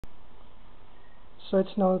So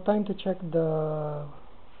it's now time to check the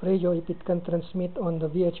radio if it can transmit on the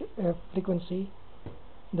VHF frequency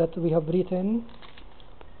that we have written.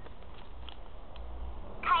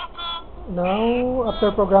 Now, after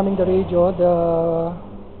programming the radio, the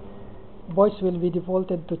voice will be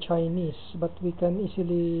defaulted to Chinese, but we can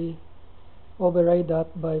easily override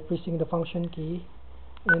that by pressing the function key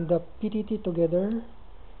and the PTT together.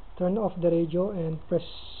 Turn off the radio and press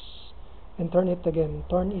and turn it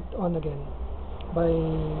on again by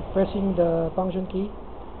pressing the function key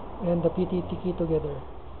and the PTT key together.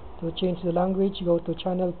 To change the language, go to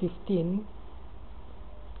channel 15,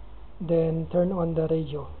 then turn on the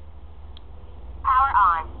radio. Power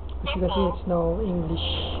on. As you can see, it's now English.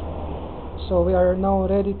 So we are now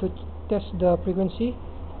ready to test the frequency.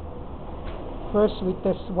 First, we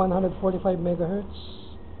test 145 megahertz.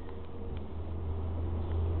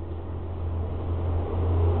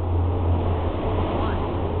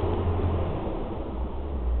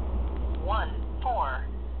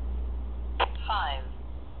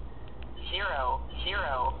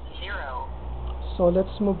 0. So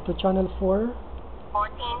let's move to channel 4.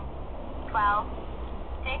 14, 12,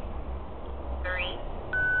 6, 3,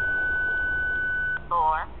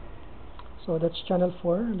 4. So that's channel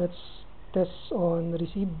 4. Let's test on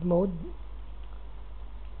receive mode.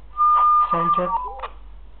 Sound check.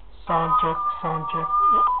 Sound check. Sound check.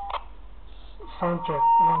 Sound check.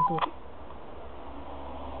 1, 2, 3.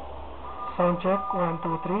 Sound check. 1,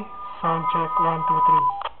 2, 3. Sound check. 1, 2, 3.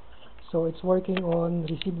 So it's working on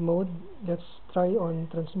receive mode. Let's try on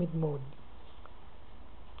transmit mode.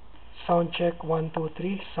 Sound check 1, 2,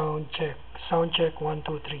 3. Sound check. Sound check 1,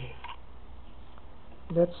 2, 3.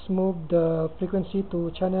 Let's move the frequency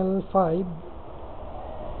to channel 5.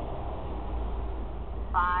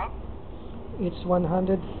 5. It's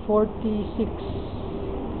 146.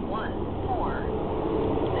 1, 4,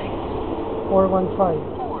 6.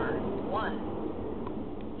 415. 4, 1,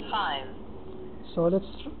 5. So let's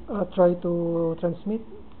try to transmit.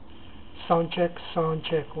 Sound check 1,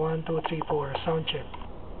 2, 3, 4. Sound check.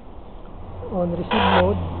 On receive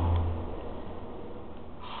mode.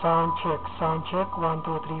 Sound check 1,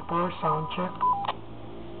 2, 3, 4. Sound check.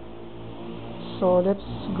 So let's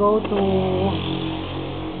go to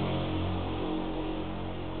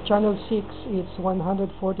channel 6. It's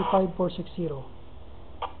 145.460.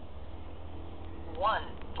 1,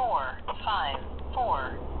 4, 5,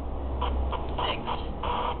 4. 6,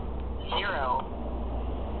 0.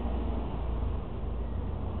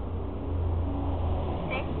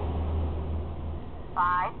 6,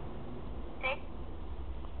 5, 6.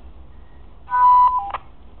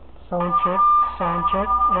 Sound check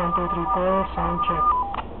 1, 2, 3, 4. Sound check.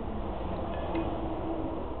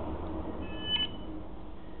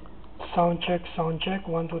 Sound check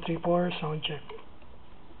 1, 2, 3, 4. Sound check.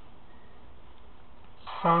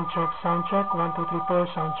 Sound check 1, 2, 3, 4.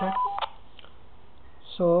 Sound check.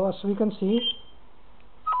 So as we can see,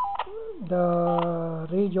 the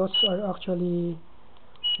radios are actually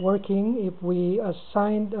working if we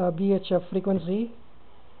assigned a VHF frequency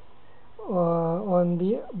on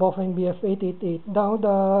the Baofeng BF888. Now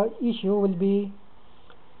the issue will be,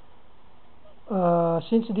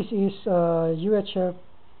 since this is a UHF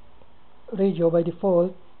radio by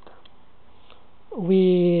default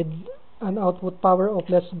with an output power of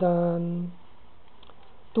less than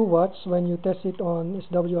 2 watts when you test it on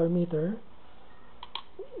SWR meter,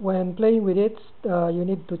 when playing with it, you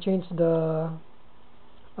need to change the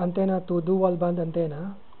antenna to dual band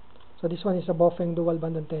antenna. So this one is a Baofeng dual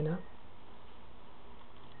band antenna.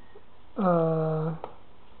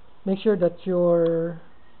 Make sure that you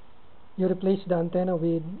replace the antenna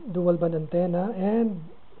with dual band antenna, and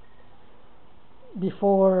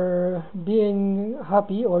before being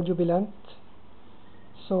happy or jubilant,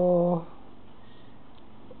 so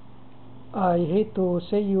I hate to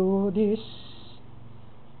say you this,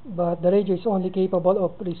 but the radio is only capable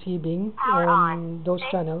of receiving on those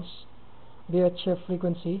channels VHF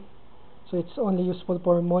frequency, so it's only useful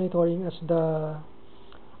for monitoring, as the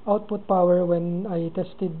output power when I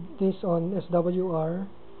tested this on SWR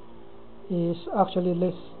is actually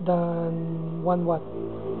less than 1 watt,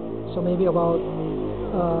 so maybe about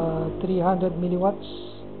 300 milliwatts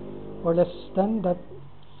or less than that.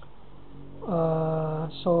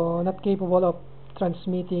 So not capable of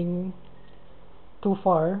transmitting too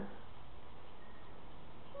far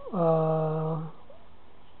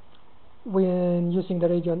when using the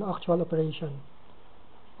radio on actual operation,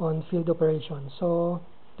 on field operation. So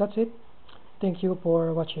that's it. Thank you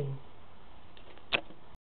for watching.